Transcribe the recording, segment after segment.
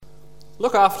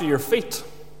Look after your feet.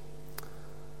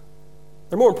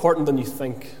 They're more important than you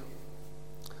think.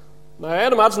 Now,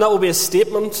 I'd imagine that would be a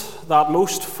statement that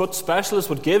most foot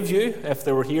specialists would give you if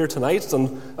they were here tonight.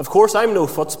 And of course, I'm no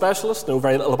foot specialist, know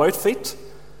very little about feet.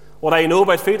 What I know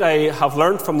about feet, I have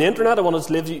learned from the internet. I wanted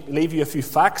to leave you a few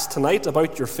facts tonight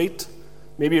about your feet.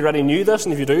 Maybe you already knew this,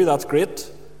 and if you do, that's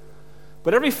great.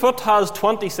 But every foot has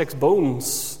 26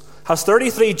 bones, has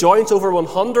 33 joints, over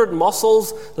 100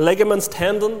 muscles, ligaments,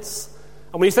 tendons.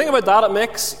 And when you think about that, it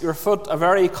makes your foot a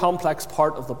very complex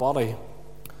part of the body.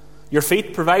 Your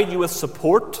feet provide you with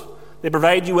support. They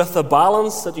provide you with the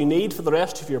balance that you need for the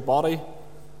rest of your body.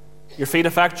 Your feet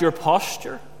affect your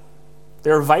posture.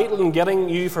 They're vital in getting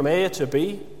you from A to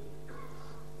B.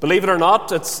 Believe it or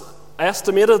not, it's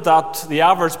estimated that the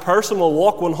average person will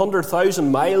walk 100,000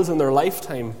 miles in their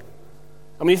lifetime.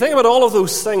 And when you think about all of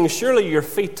those things, surely your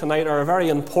feet tonight are a very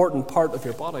important part of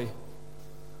your body.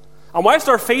 And whilst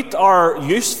our feet are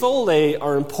useful, they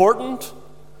are important,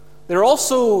 they're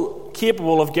also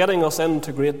capable of getting us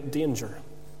into great danger.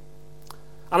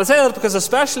 And I say that because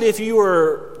especially if you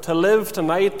were to live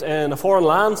tonight in a foreign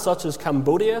land such as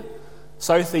Cambodia,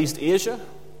 Southeast Asia,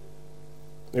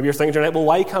 maybe you're thinking tonight, well,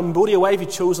 why Cambodia? Why have you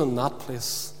chosen that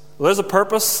place? Well, there's a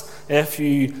purpose if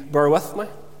you bear with me.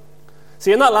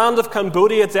 See, in that land of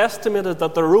Cambodia, it's estimated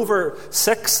that there are over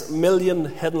 6 million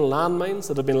hidden landmines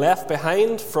that have been left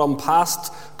behind from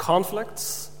past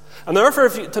conflicts. And therefore,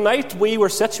 if tonight we were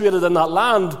situated in that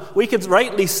land, we could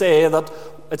rightly say that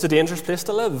it's a dangerous place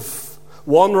to live.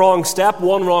 One wrong step,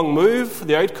 one wrong move,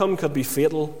 the outcome could be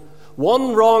fatal.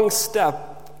 One wrong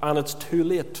step, and it's too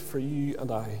late for you and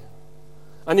I.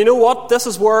 And you know what? This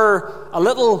is where a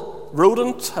little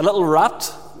rodent, a little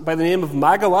rat by the name of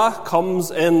Magawa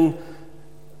comes in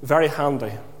very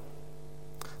handy.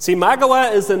 See,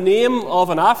 Magawa is the name of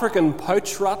an African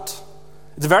pouch rat.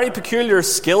 It's a very peculiar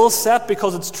skill set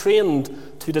because it's trained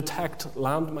to detect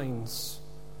landmines.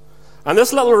 And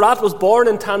this little rat was born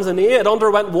in Tanzania. It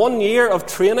underwent 1 year of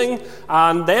training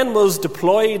and then was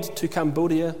deployed to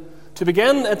Cambodia to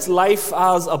begin its life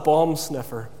as a bomb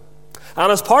sniffer.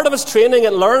 And as part of its training,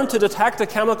 it learned to detect a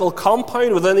chemical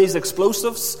compound within these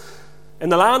explosives. In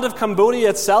the land of Cambodia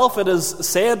itself, it is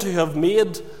said to have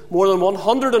made more than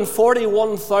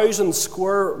 141,000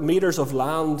 square meters of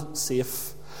land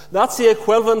safe. That's the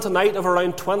equivalent tonight of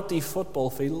around 20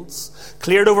 football fields.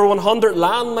 Cleared over 100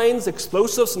 landmines,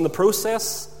 explosives in the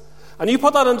process. And you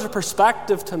put that into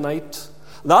perspective tonight.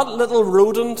 That little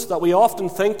rodent that we often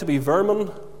think to be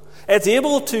vermin, it's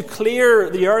able to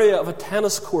clear the area of a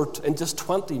tennis court in just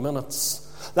 20 minutes.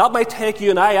 That might take you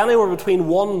and I anywhere between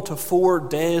 1 to 4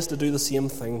 days to do the same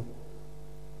thing.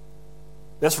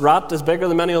 This rat is bigger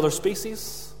than many other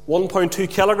species, 1.2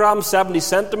 kilograms, 70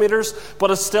 centimeters,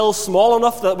 but it's still small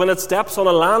enough that when it steps on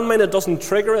a landmine, it doesn't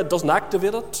trigger it, doesn't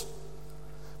activate it.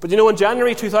 But you know, in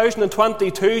January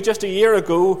 2022, just a year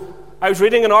ago, I was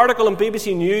reading an article in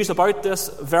BBC News about this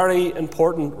very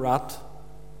important rat.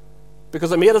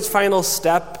 Because it made its final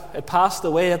step, it passed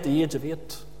away at the age of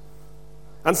 8.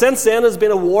 And since then, it's been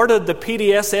awarded the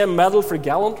PDSM Medal for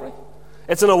Gallantry.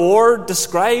 It's an award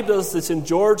described as the St.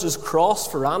 George's Cross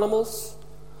for animals.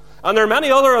 And there are many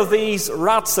other of these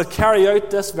rats that carry out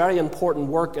this very important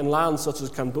work in lands such as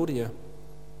Cambodia.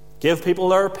 Give people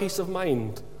their peace of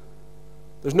mind.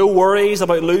 There's no worries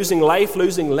about losing life,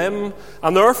 losing limb.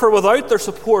 And therefore, without their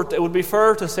support, it would be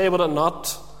fair to say, would it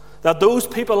not, that those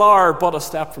people are but a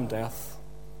step from death.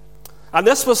 And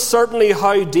this was certainly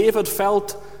how David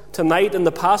felt tonight in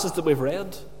the passage that we've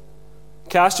read.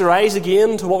 Cast your eyes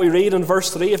again to what we read in verse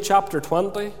 3 of chapter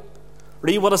 20.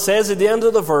 Read what it says at the end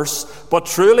of the verse. But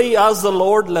truly as the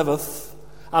Lord liveth,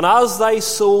 and as thy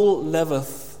soul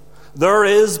liveth, there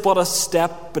is but a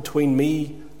step between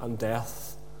me and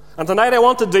death. And tonight I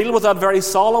want to deal with that very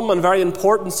solemn and very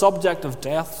important subject of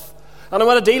death. And I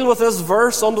want to deal with this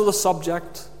verse under the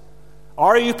subject.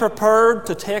 Are you prepared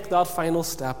to take that final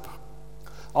step?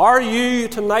 Are you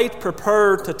tonight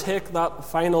prepared to take that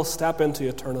final step into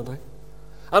eternity?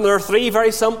 And there are 3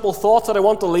 very simple thoughts that I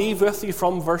want to leave with you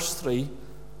from verse 3.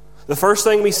 The first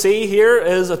thing we see here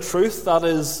is a truth that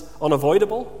is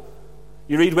unavoidable.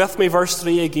 You read with me verse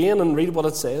 3 again and read what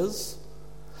it says.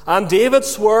 And David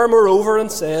swore moreover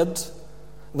and said,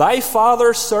 Thy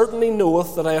father certainly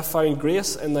knoweth that I have found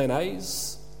grace in thine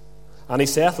eyes. And he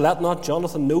saith, Let not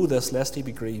Jonathan know this, lest he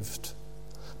be grieved.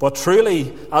 But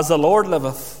truly, as the Lord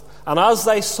liveth, and as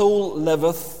thy soul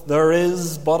liveth, there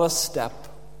is but a step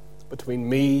between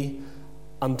me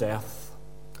and death.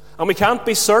 And we can't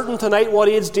be certain tonight what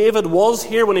age David was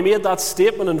here when he made that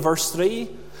statement in verse 3.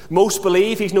 Most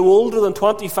believe he's no older than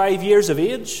 25 years of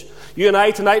age. You and I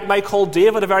tonight might call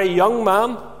David a very young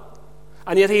man.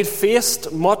 And yet he'd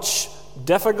faced much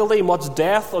difficulty, much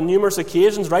death on numerous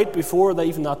occasions right before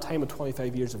even that time at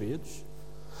 25 years of age.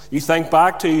 You think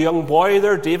back to a young boy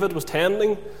there, David was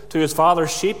tending to his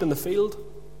father's sheep in the field.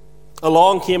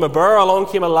 Along came a bear, along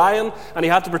came a lion, and he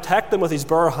had to protect them with his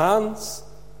bare hands.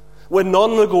 When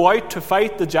none would go out to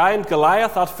fight the giant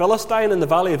Goliath, that Philistine in the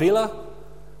valley of Elah,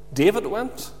 David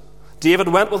went. David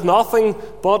went with nothing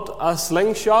but a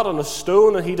slingshot and a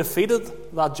stone, and he defeated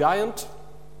that giant.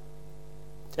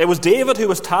 It was David who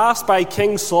was tasked by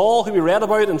King Saul, who we read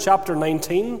about in chapter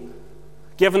 19,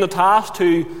 given the task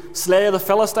to slay the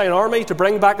Philistine army, to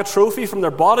bring back a trophy from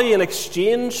their body in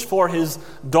exchange for his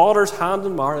daughter's hand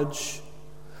in marriage.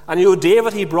 And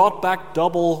David, he brought back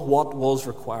double what was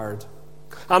required.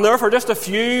 And therefore, just a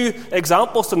few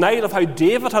examples tonight of how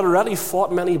David had already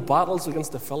fought many battles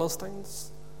against the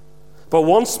Philistines. But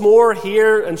once more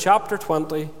here in chapter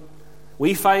 20,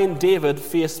 we find David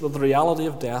faced with the reality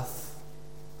of death.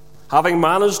 Having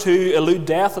managed to elude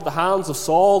death at the hands of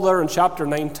Saul there in chapter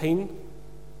 19,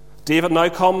 David now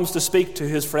comes to speak to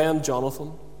his friend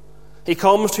Jonathan. He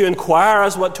comes to inquire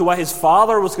as to why his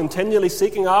father was continually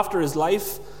seeking after his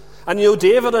life. And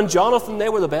David and Jonathan, they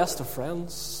were the best of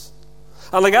friends.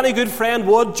 And like any good friend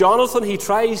would, Jonathan, he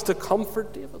tries to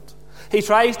comfort David. He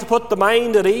tries to put the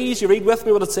mind at ease. You read with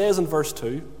me what it says in verse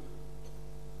 2.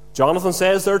 Jonathan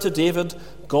says there to David,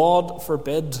 God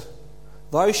forbid,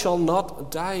 thou shalt not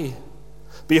die.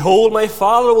 Behold, my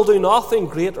father will do nothing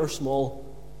great or small.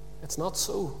 It's not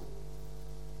so.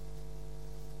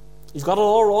 You've got it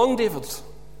all wrong, David.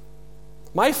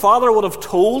 My father would have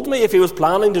told me if he was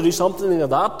planning to do something like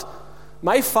that.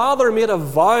 My father made a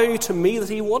vow to me that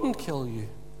he wouldn't kill you.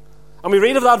 And we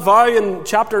read of that vow in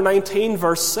chapter 19,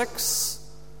 verse 6.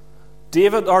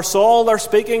 Saul, they're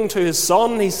speaking to his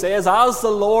son. He says, as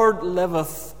the Lord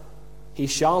liveth, he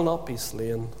shall not be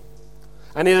slain.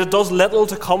 And it does little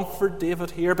to comfort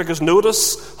David here, because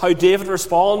notice how David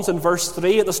responds in verse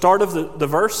 3 at the start of the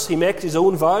verse. He makes his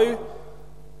own vow.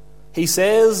 He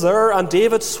says there, and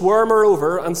David swore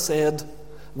moreover and said,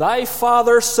 thy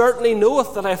father certainly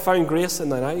knoweth that I found grace in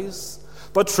thine eyes.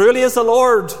 But truly as the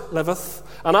Lord liveth,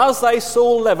 and as thy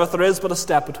soul liveth, there is but a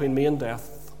step between me and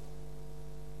death.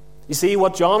 You see,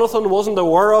 what Jonathan wasn't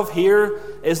aware of here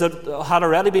is that there had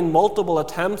already been multiple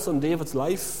attempts on David's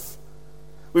life.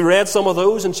 We read some of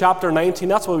those in chapter 19.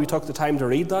 That's why we took the time to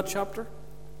read that chapter.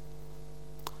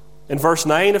 In verse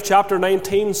 9 of chapter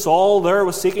 19, Saul there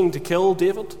was seeking to kill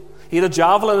David. He had a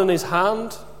javelin in his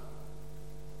hand.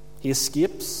 He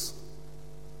escapes.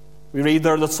 We read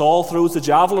there that Saul throws the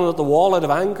javelin at the wall out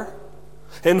of anger.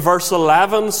 In verse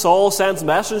 11, Saul sends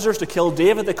messengers to kill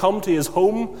David. They come to his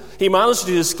home. He manages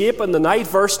to escape in the night.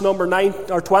 Verse number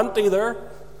 20 there.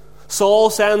 Saul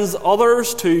sends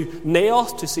others to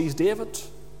Naioth to seize David.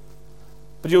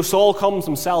 But Saul comes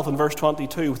himself in verse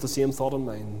 22 with the same thought in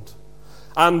mind.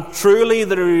 And truly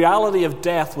the reality of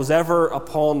death was ever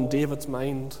upon David's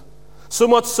mind. So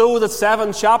much so that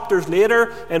 7 chapters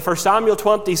later, in 1 Samuel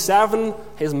 27,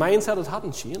 his mindset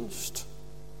hadn't changed.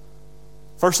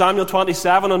 1 Samuel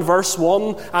 27 and verse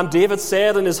 1, and David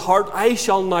said in his heart, I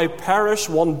shall now perish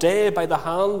one day by the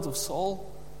hand of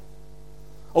Saul.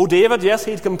 Oh, David, yes,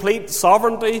 he had complete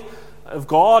sovereignty of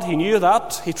God. He knew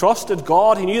that. He trusted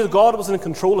God. He knew that God was in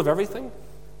control of everything.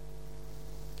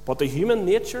 But the human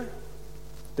nature,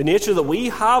 the nature that we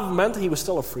have, meant that he was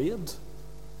still afraid.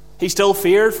 He still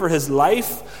feared for his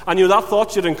life. And that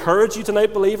thought should encourage you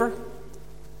tonight, believer.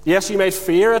 Yes, you might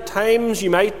fear at times. You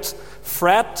might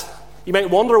fret. You might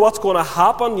wonder what's going to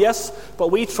happen. Yes,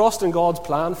 but we trust in God's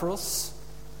plan for us.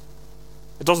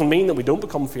 It doesn't mean that we don't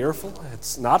become fearful.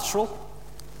 It's natural.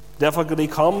 Difficulty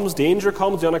comes, danger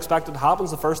comes, the unexpected happens.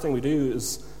 The first thing we do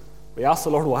is we ask the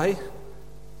Lord why.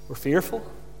 We're fearful.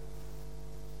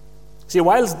 See,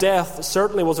 whilst death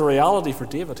certainly was a reality for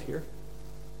David here,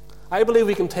 I believe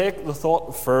we can take the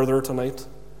thought further tonight,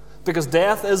 because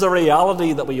death is a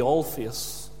reality that we all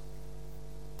face.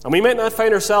 And we might not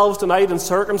find ourselves tonight in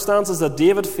circumstances that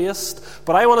David faced,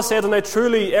 but I want to say tonight,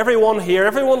 truly, everyone here,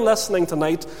 everyone listening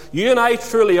tonight, you and I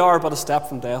truly are but a step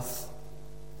from death.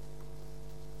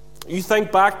 You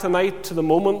think back tonight to the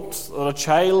moment that a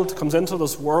child comes into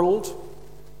this world.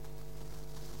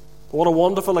 What a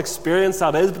wonderful experience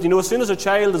that is. But as soon as a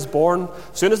child is born,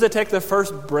 as soon as they take their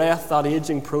first breath, that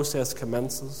aging process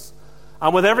commences.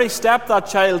 And with every step that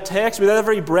child takes, with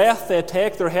every breath they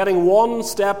take, they're heading one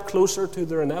step closer to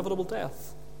their inevitable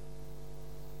death.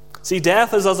 See,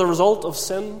 death is as a result of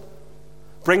sin.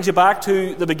 Brings you back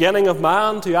to the beginning of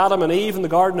man, to Adam and Eve in the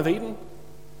Garden of Eden.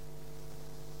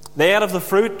 They ate of the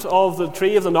fruit of the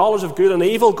tree of the knowledge of good and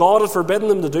evil. God had forbidden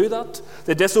them to do that.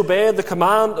 They disobeyed the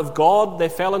command of God. They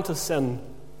fell into sin.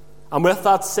 And with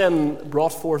that sin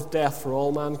brought forth death for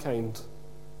all mankind.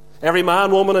 Every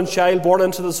man, woman, and child born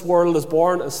into this world is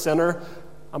born a sinner.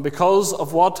 And because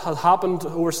of what had happened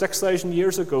over 6,000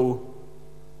 years ago,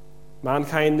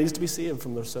 mankind needs to be saved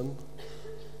from their sin.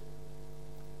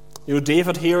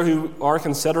 David here, who are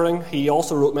considering, he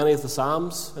also wrote many of the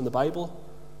Psalms in the Bible.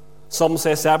 Some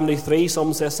say 73,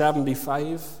 some say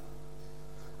 75.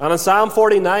 And in Psalm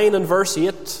 49 and verse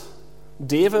 8,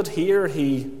 David here,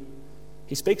 he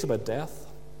speaks about death.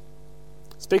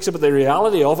 He speaks about the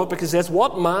reality of it, because he says,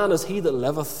 "What man is he that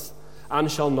liveth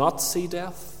and shall not see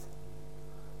death?"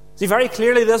 See, very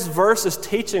clearly this verse is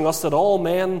teaching us that all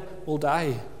men will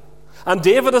die. And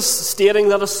David is stating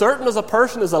that as certain as a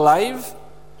person is alive,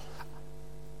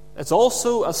 it's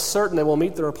also as certain they will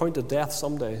meet their appointed death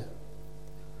someday.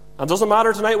 And it doesn't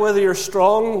matter tonight whether you're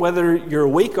strong, whether you're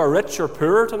weak or rich or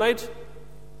poor tonight,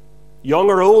 young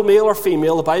or old, male or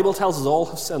female, the Bible tells us all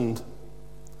have sinned.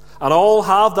 And all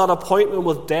have that appointment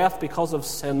with death because of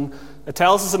sin. It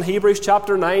tells us in Hebrews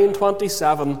chapter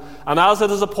 9:27, "And as it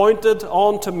is appointed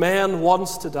unto men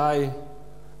once to die,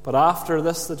 but after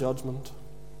this the judgment."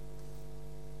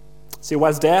 See,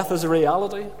 whilst death is a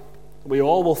reality we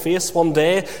all will face one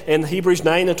day, in Hebrews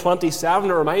 9:27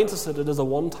 it reminds us that it is a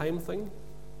one-time thing.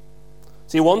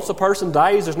 See, once a person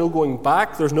dies, there's no going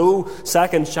back, there's no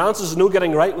second chances, there's no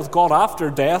getting right with God after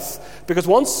death, because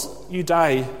once you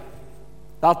die,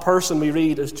 that person, we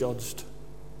read, is judged.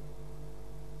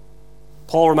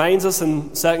 Paul reminds us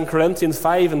in 2 Corinthians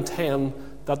 5 and 10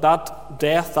 that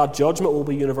death, that judgment will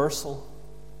be universal.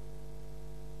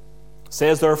 It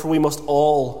says, "Therefore we must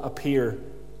all appear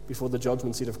before the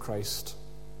judgment seat of Christ,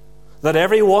 that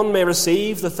every one may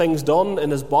receive the things done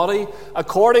in his body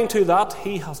according to that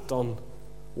he hath done,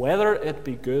 whether it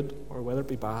be good or whether it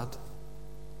be bad."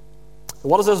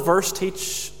 And what does this verse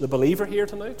teach the believer here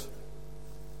tonight?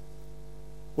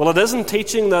 Well, it isn't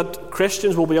teaching that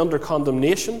Christians will be under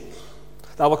condemnation.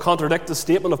 That will contradict the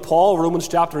statement of Paul, Romans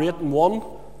chapter 8 and 1.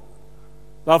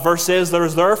 That verse says, "There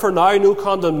is therefore now no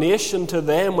condemnation to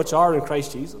them which are in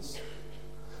Christ Jesus."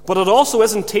 But it also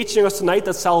isn't teaching us tonight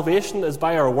that salvation is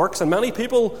by our works. And many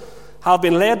people have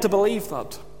been led to believe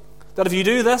that if you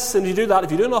do this and you do that,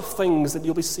 if you do enough things, that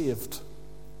you'll be saved.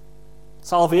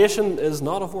 Salvation is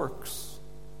not of works.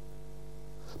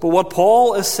 But what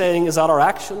Paul is saying is that our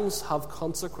actions have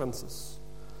consequences.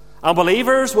 And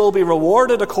believers will be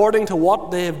rewarded according to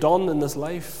what they have done in this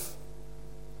life.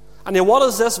 And yet, what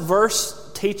is this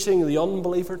verse teaching the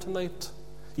unbeliever tonight?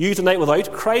 You tonight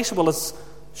without Christ? Well, it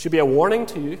should be a warning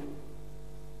to you.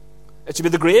 It should be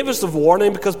the gravest of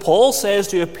warning, because Paul says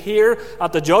to appear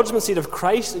at the judgment seat of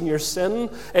Christ in your sin,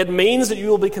 it means that you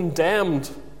will be condemned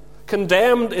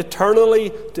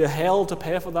eternally to hell to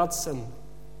pay for that sin.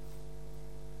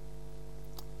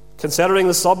 Considering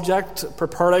the subject,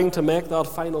 preparing to make that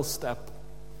final step.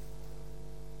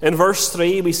 In verse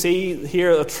 3, we see here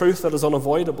a truth that is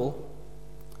unavoidable.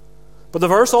 But the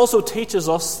verse also teaches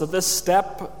us that this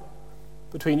step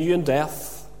between you and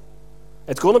death,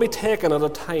 it's going to be taken at a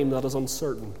time that is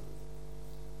uncertain.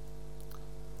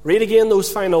 Read again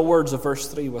those final words of verse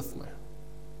 3 with me.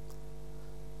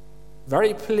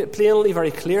 Very plainly, very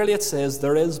clearly it says,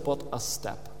 "There is but a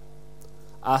step.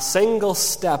 A single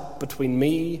step between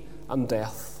me and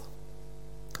death."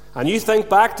 And you think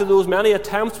back to those many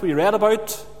attempts we read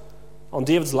about on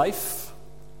David's life.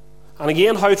 And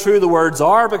again, how true the words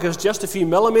are, because just a few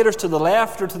millimeters to the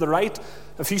left or to the right,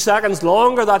 a few seconds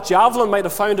longer, that javelin might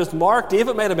have found its mark.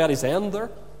 David might have met his end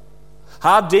there.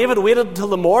 Had David waited until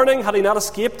the morning, had he not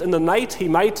escaped in the night, he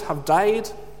might have died.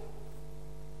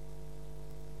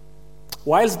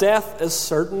 Whilst death is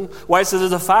certain, whilst it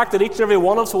is a fact that each and every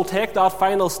one of us will take that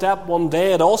final step one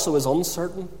day, it also is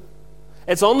uncertain.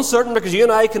 It's uncertain because you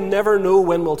and I can never know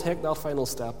when we'll take that final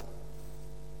step.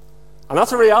 And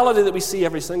that's a reality that we see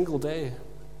every single day.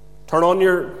 Turn on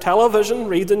your television,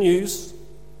 read the news.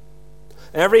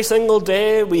 Every single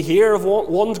day we hear of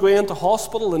ones going into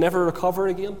hospital and never recover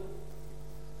again.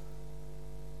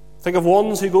 Think of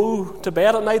ones who go to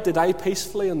bed at night, they die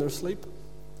peacefully in their sleep.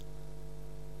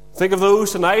 Think of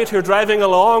those tonight who are driving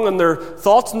along and their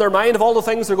thoughts in their mind of all the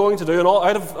things they're going to do, and all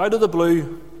out of the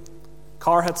blue,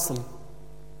 car hits them.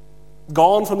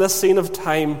 Gone from this scene of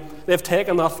time, they've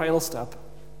taken that final step.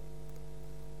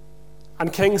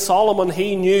 And King Solomon,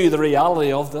 he knew the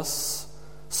reality of this.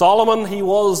 Solomon, he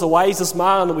was the wisest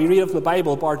man that we read of in the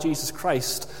Bible, bar Jesus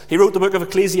Christ. He wrote the book of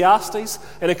Ecclesiastes.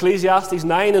 In Ecclesiastes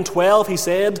 9 and 12, he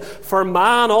said, "For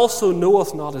man also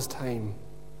knoweth not his time.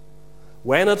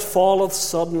 when it falleth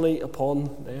suddenly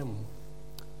upon them.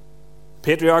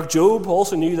 Patriarch Job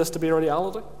also knew this to be a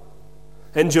reality.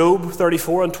 In Job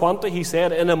 34:20, he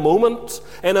said, in a moment,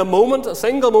 a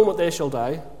single moment they shall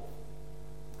die.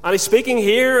 And he's speaking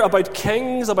here about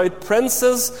kings, about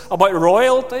princes, about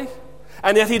royalty.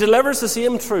 And yet he delivers the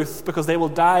same truth, because they will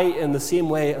die in the same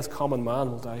way as common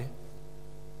man will die.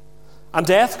 And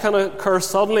death can occur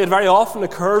suddenly. It very often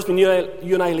occurs when you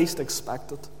and I least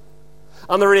expect it.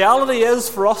 And the reality is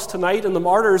for us tonight in the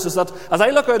martyrs is that as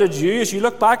I look out at you, as you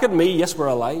look back at me, yes, we're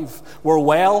alive, we're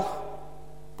well,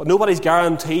 but nobody's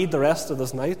guaranteed the rest of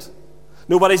this night.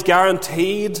 Nobody's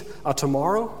guaranteed a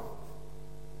tomorrow.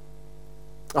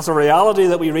 That's a reality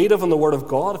that we read of in the Word of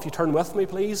God. If you turn with me,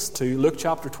 please, to Luke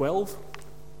chapter 12.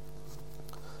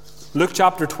 Luke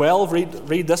chapter 12,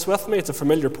 read this with me. It's a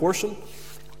familiar portion.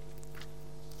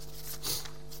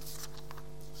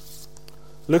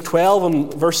 Luke 12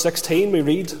 and verse 16, we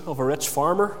read of a rich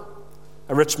farmer,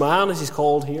 a rich man as he's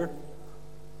called here.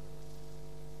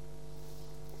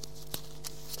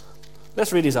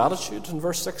 Let's read his attitude in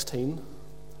verse 16.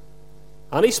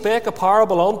 And he spake a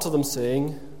parable unto them,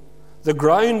 saying, the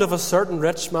ground of a certain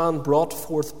rich man brought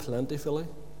forth plentifully.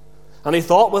 And he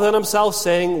thought within himself,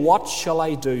 saying, what shall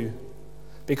I do?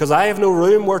 Because I have no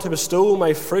room where to bestow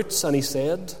my fruits. And he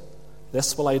said,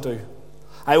 this will I do.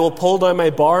 I will pull down my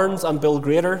barns and build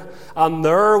greater, and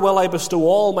there will I bestow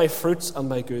all my fruits and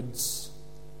my goods.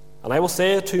 And I will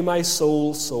say to my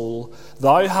soul, soul,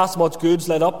 thou hast much goods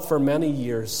laid up for many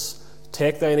years.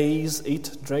 Take thine ease,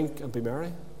 eat, drink, and be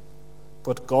merry.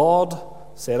 But God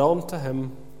said unto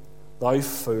him, thou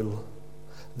fool,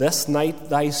 this night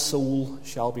thy soul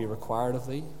shall be required of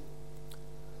thee.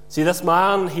 See, this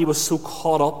man, he was so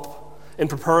caught up in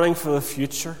preparing for the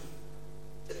future,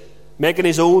 making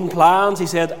his own plans. He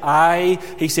said I,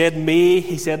 he said me,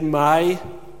 he said my.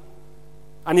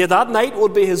 And yet that night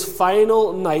would be his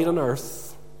final night on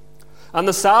earth. And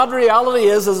the sad reality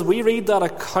is, as we read that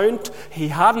account, he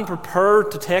hadn't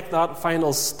prepared to take that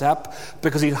final step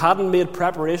because he hadn't made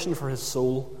preparation for his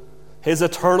soul. His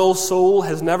eternal soul,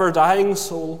 his never-dying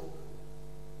soul.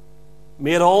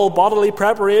 Made all bodily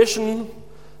preparation,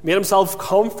 made himself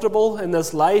comfortable in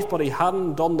this life, but he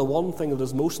hadn't done the one thing that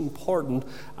is most important,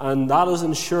 and that is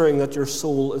ensuring that your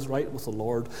soul is right with the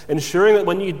Lord. Ensuring that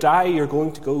when you die, you're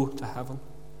going to go to heaven.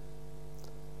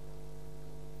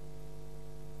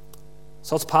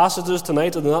 Such passages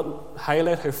tonight do not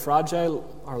highlight how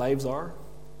fragile our lives are,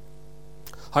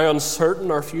 how uncertain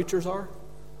our futures are.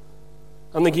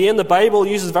 And again, the Bible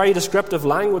uses very descriptive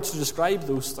language to describe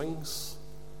those things.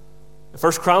 In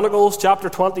 1 Chronicles chapter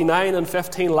 29 and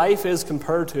 15, life is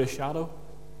compared to a shadow.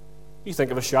 You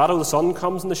think of a shadow, the sun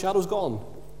comes and the shadow's gone.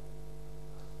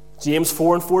 James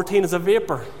 4 and 14 is a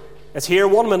vapor. It's here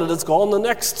 1 minute, it's gone the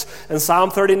next. In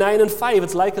Psalm 39 and 5,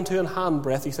 it's likened to a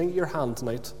handbreadth. You think of your hand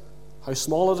tonight, how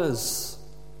small it is.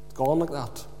 It's gone like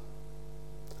that.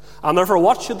 And therefore,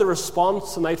 what should the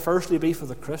response tonight firstly be for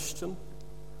the Christian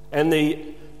in the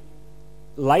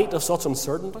light of such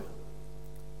uncertainty?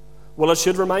 Well, it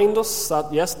should remind us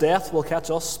that, yes, death will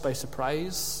catch us by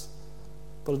surprise,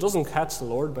 but it doesn't catch the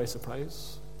Lord by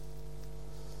surprise.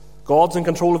 God's in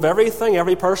control of everything.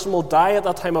 Every person will die at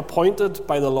that time appointed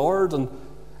by the Lord. And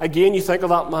again, you think of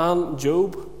that man,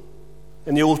 Job,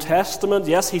 in the Old Testament.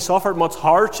 Yes, he suffered much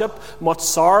hardship, much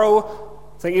sorrow.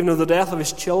 Think even of the death of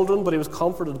his children, but he was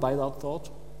comforted by that thought.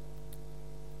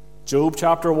 Job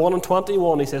chapter 1 and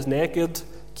 21, he says, naked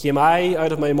came I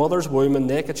out of my mother's womb, and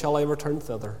naked shall I return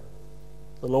thither.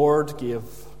 The Lord gave,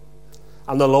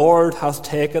 and the Lord hath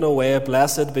taken away.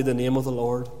 Blessed be the name of the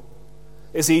Lord.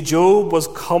 You see, Job was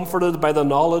comforted by the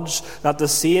knowledge that the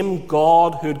same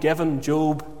God who had given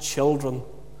Job children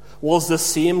was the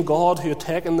same God who had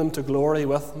taken them to glory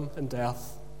with him in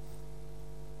death.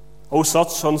 Oh,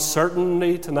 such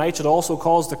uncertainty tonight should also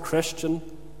cause the Christian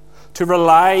to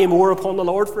rely more upon the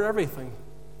Lord for everything.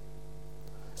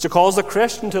 It should cause the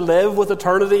Christian to live with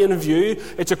eternity in view.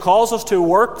 It should cause us to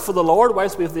work for the Lord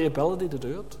whilst we have the ability to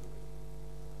do it.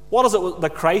 What is it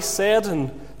that Christ said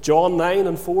in John 9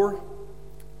 and 4?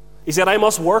 He said, I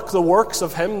must work the works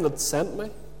of him that sent me.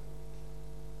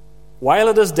 While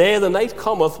it is day, the night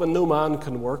cometh when no man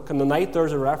can work. And the night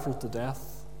there's a reference to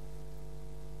death.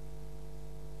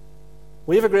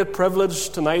 We have a great privilege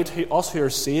tonight, us who are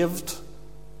saved,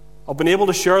 of being able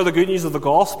to share the good news of the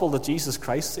gospel that Jesus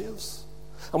Christ saves.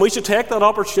 And we should take that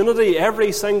opportunity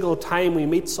every single time we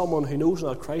meet someone who knows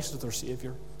not Christ as their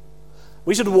Saviour.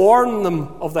 We should warn them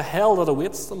of the hell that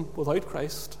awaits them without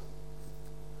Christ.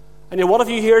 And yet, what if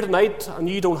you here tonight and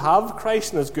you don't have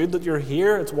Christ, and it's good that you're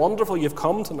here, it's wonderful you've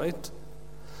come tonight.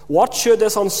 What should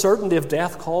this uncertainty of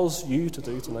death cause you to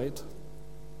do tonight?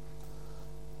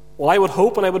 Well, I would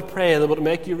hope and I would pray that it would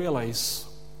make you realize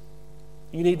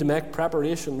you need to make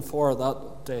preparation for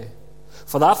that day,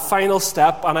 for that final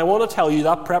step. And I want to tell you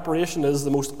that preparation is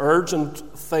the most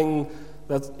urgent thing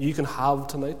that you can have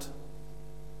tonight.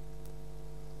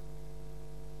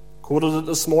 Quoted it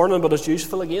this morning, but it's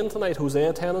useful again tonight.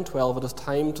 Hosea 10 and 12. It is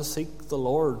time to seek the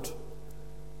Lord.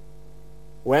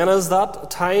 When is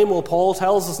that time? Well, Paul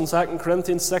tells us in 2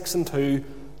 Corinthians 6 and 2,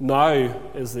 now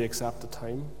is the accepted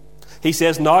time. He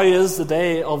says, now is the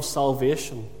day of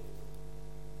salvation.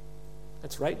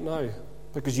 It's right now.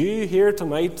 Because you here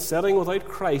tonight, sitting without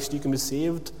Christ, you can be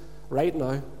saved right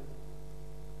now.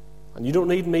 And you don't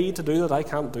need me to do that. I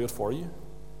can't do it for you.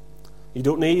 You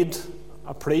don't need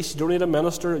a priest. You don't need a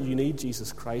minister. You need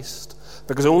Jesus Christ.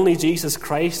 Because only Jesus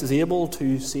Christ is able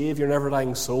to save your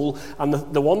never-dying soul. And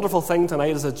the wonderful thing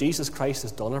tonight is that Jesus Christ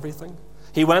has done everything.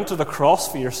 He went to the cross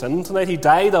for your sin tonight. He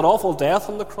died that awful death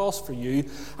on the cross for you.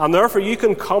 And therefore you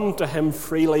can come to him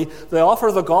freely. The offer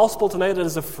of the gospel tonight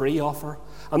is a free offer.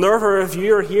 And therefore, if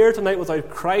you are here tonight without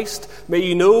Christ, may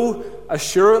you know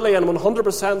assuredly and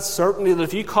 100% certainly that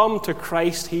if you come to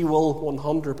Christ, he will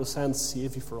 100%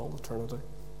 save you for all eternity.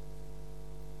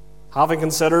 Having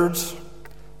considered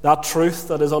that truth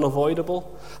that is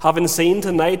unavoidable, having seen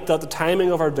tonight that the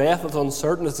timing of our death is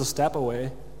uncertain, is a step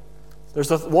away, there's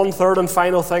the one third and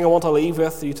final thing I want to leave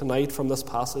with you tonight from this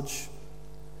passage.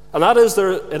 And that is,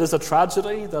 it is a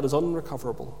tragedy that is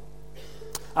unrecoverable.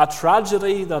 A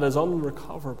tragedy that is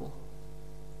unrecoverable.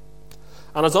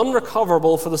 And it's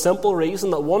unrecoverable for the simple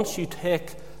reason that once you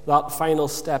take that final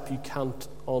step, you can't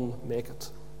unmake it.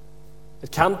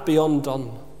 It can't be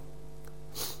undone.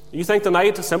 You think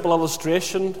tonight, a simple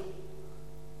illustration,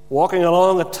 walking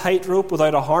along a tightrope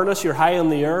without a harness, you're high in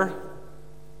the air.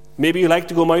 Maybe you like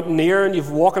to go mountaineer and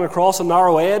you're walking across a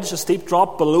narrow edge, a steep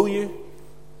drop below you.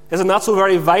 Isn't that so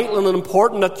very vital and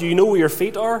important that you know where your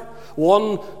feet are?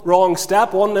 One wrong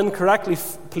step, one incorrectly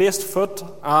placed foot,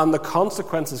 and the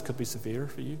consequences could be severe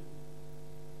for you.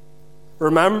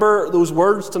 Remember those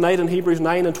words tonight in Hebrews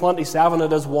 9 and 27,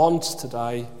 it is once to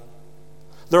die.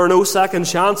 There are no second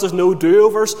chances, no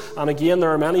do-overs. And again, there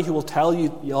are many who will tell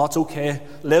you, yeah, it's okay,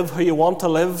 live how you want to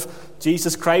live.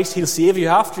 Jesus Christ, he'll save you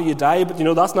after you die. But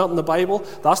that's not in the Bible.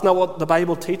 That's not what the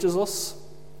Bible teaches us.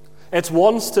 It's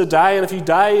once to die, and if you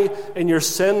die in your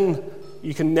sin,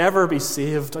 you can never be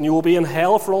saved, and you will be in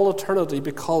hell for all eternity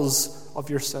because of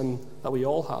your sin that we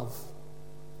all have.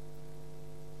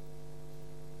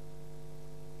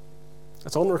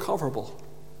 It's unrecoverable.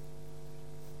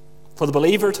 For the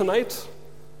believer tonight,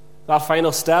 that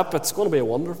final step, it's going to be a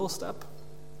wonderful step.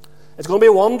 It's going to be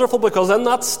wonderful because in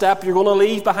that step you're going to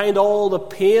leave behind all the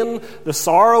pain, the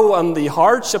sorrow and the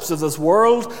hardships of this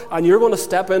world, and you're going to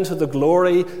step into the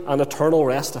glory and eternal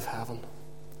rest of heaven.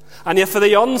 And yet for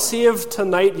the unsaved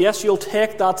tonight, yes, you'll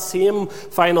take that same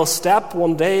final step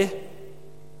one day,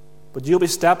 but you'll be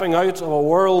stepping out of a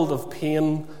world of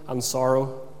pain and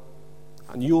sorrow,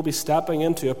 and you'll be stepping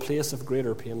into a place of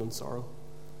greater pain and sorrow.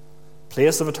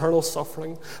 Place of eternal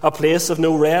suffering, a place of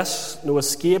no rest, no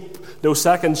escape, no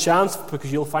second chance,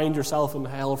 because you'll find yourself in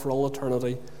hell for all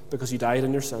eternity because you died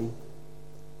in your sin.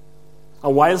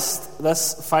 And whilst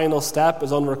this final step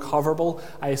is unrecoverable,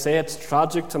 I say it's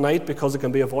tragic tonight because it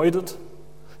can be avoided.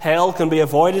 Hell can be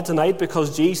avoided tonight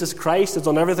because Jesus Christ has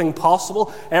done everything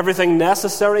possible, everything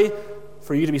necessary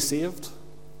for you to be saved.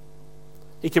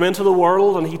 He came into the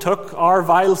world and he took our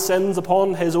vile sins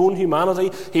upon his own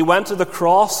humanity. He went to the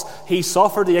cross. He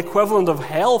suffered the equivalent of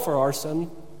hell for our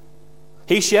sin.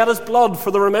 He shed his blood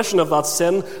for the remission of that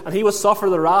sin, and he would suffer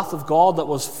the wrath of God that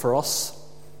was for us.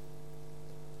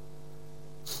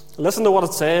 Listen to what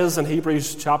it says in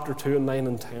Hebrews chapter 2 and 9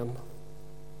 and 10.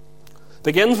 It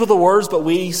begins with the words, but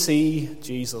we see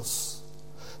Jesus,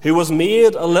 who was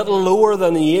made a little lower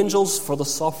than the angels for the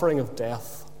suffering of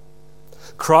death,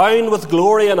 crowned with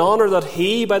glory and honor, that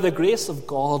he, by the grace of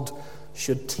God,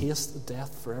 should taste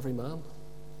death for every man.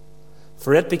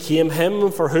 For it became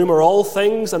him for whom are all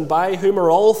things, and by whom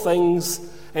are all things,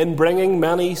 in bringing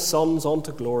many sons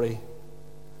unto glory,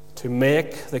 to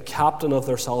make the captain of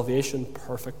their salvation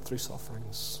perfect through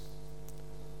sufferings.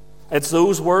 It's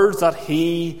those words that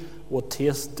he would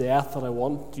taste death that I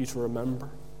want you to remember.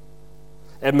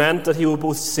 It meant that he would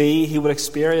both see, he would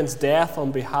experience death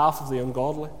on behalf of the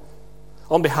ungodly,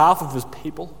 on behalf of his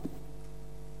people.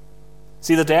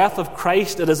 See, the death of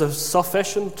Christ, it is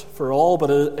sufficient for all, but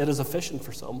it is efficient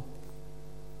for some.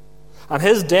 And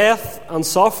his death and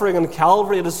suffering on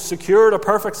Calvary, it has secured a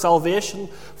perfect salvation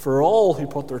for all who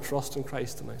put their trust in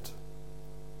Christ tonight.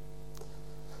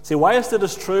 See, whilst it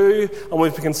is true, and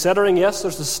we've been considering, yes,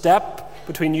 there's a step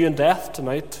between you and death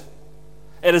tonight,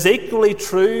 it is equally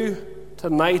true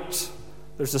tonight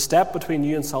there's a step between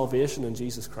you and salvation in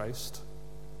Jesus Christ.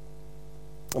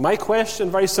 And my question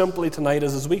very simply tonight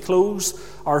is, as we close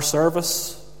our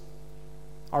service,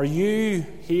 are you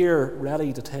here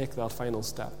ready to take that final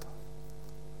step?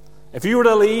 If you were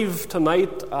to leave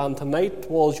tonight and tonight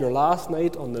was your last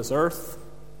night on this earth,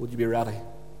 would you be ready?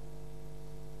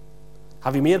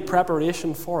 Have you made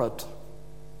preparation for it?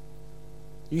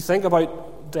 You think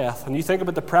about death, and you think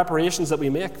about the preparations that we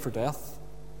make for death.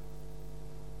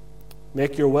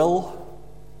 Make your will.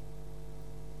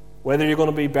 Whether you're going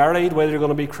to be buried, whether you're going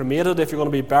to be cremated. If you're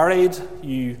going to be buried,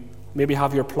 you maybe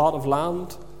have your plot of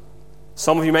land.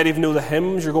 Some of you might even know the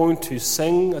hymns you're going to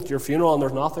sing at your funeral, and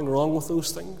there's nothing wrong with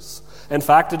those things. In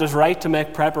fact, it is right to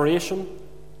make preparation.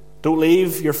 Don't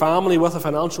leave your family with a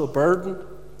financial burden.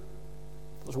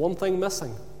 There's one thing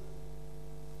missing.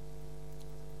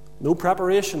 No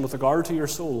preparation with regard to your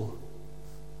soul.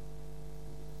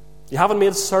 You haven't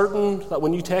made certain that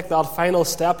when you take that final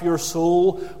step, your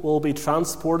soul will be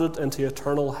transported into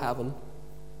eternal heaven.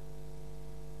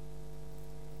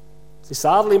 See,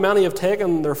 sadly, many have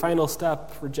taken their final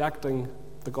step rejecting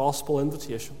the gospel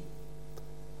invitation.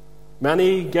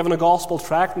 Many given a gospel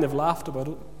tract and they've laughed about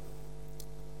it.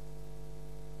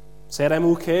 Said, I'm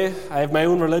okay, I have my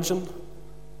own religion.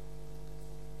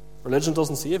 Religion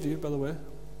doesn't save you, by the way.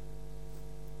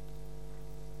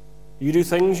 You do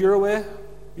things your way.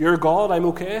 You're God, I'm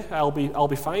okay, I'll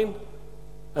be fine.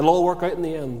 It'll all work out in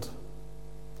the end. Do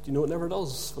you know it never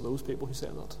does for those people who say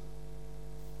that?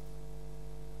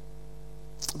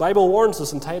 The Bible warns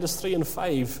us in Titus 3 and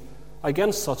 5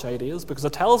 against such ideas, because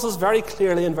it tells us very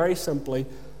clearly and very simply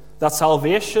that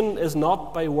salvation is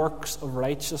not by works of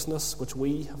righteousness which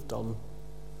we have done.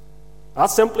 That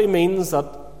simply means that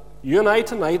you and I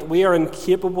tonight, we are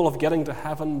incapable of getting to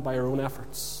heaven by our own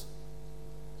efforts.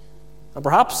 And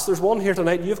perhaps there's one here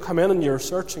tonight, you've come in and you're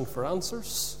searching for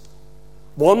answers,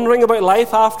 wondering about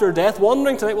life after death,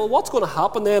 wondering tonight, well, what's going to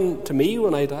happen then to me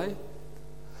when I die?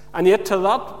 And yet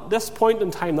to this point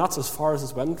in time, that's as far as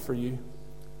it's went for you.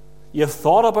 You've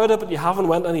thought about it, but you haven't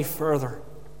went any further.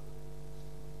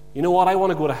 You know what, I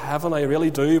want to go to heaven, I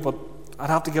really do, but I'd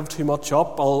have to give too much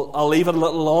up. I'll leave it a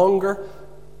little longer.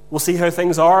 We'll see how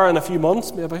things are in a few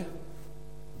months, maybe.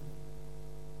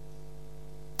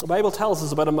 The Bible tells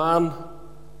us about a man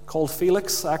called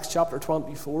Felix, Acts chapter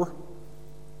 24.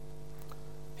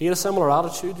 He had a similar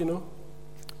attitude, you know.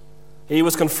 He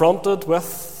was confronted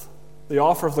with the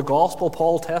offer of the gospel.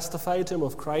 Paul testified to him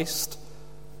of Christ.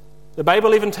 The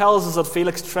Bible even tells us that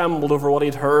Felix trembled over what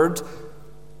he'd heard.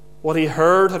 What he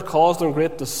heard had caused him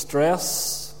great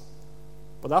distress,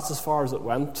 but that's as far as it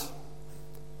went.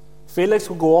 Felix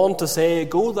would go on to say,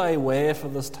 go thy way for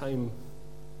this time.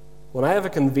 When I have a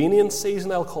convenient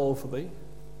season, I'll call for thee.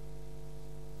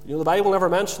 You know, the Bible never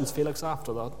mentions Felix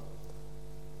after that.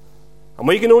 And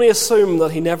we can only assume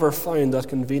that he never found that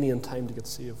convenient time to get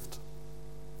saved.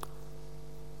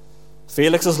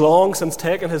 Felix has long since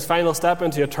taken his final step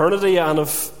into eternity, and if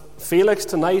Felix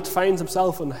tonight finds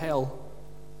himself in hell,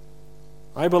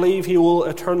 I believe he will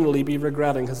eternally be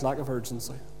regretting his lack of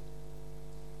urgency.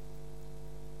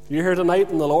 If you're here tonight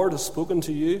and the Lord has spoken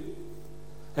to you,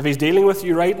 if he's dealing with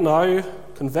you right now,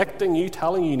 convicting you,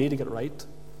 telling you need to get right,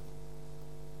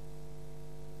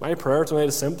 my prayer tonight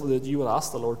is simply that you will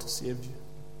ask the Lord to save you.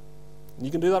 And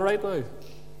you can do that right now.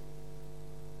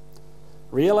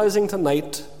 Realizing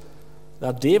tonight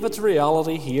that David's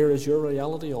reality here is your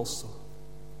reality also.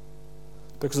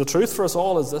 Because the truth for us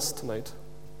all is this tonight.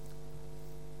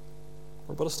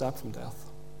 We're but a step from death.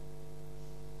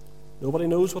 Nobody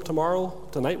knows what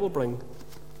tonight will bring.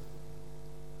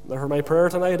 Therefore, my prayer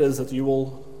tonight is that you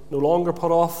will no longer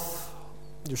put off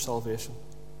your salvation,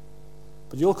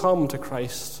 but you'll come to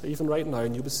Christ even right now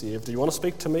and you'll be saved. Do you want to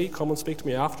speak to me? Come and speak to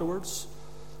me afterwards.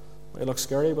 I look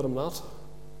scary, but I'm not.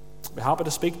 I'll be happy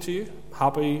to speak to you,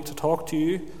 happy to talk to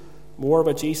you more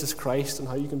about Jesus Christ and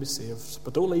how you can be saved.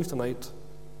 But don't leave tonight.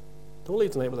 Don't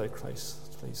leave tonight without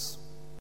Christ, please.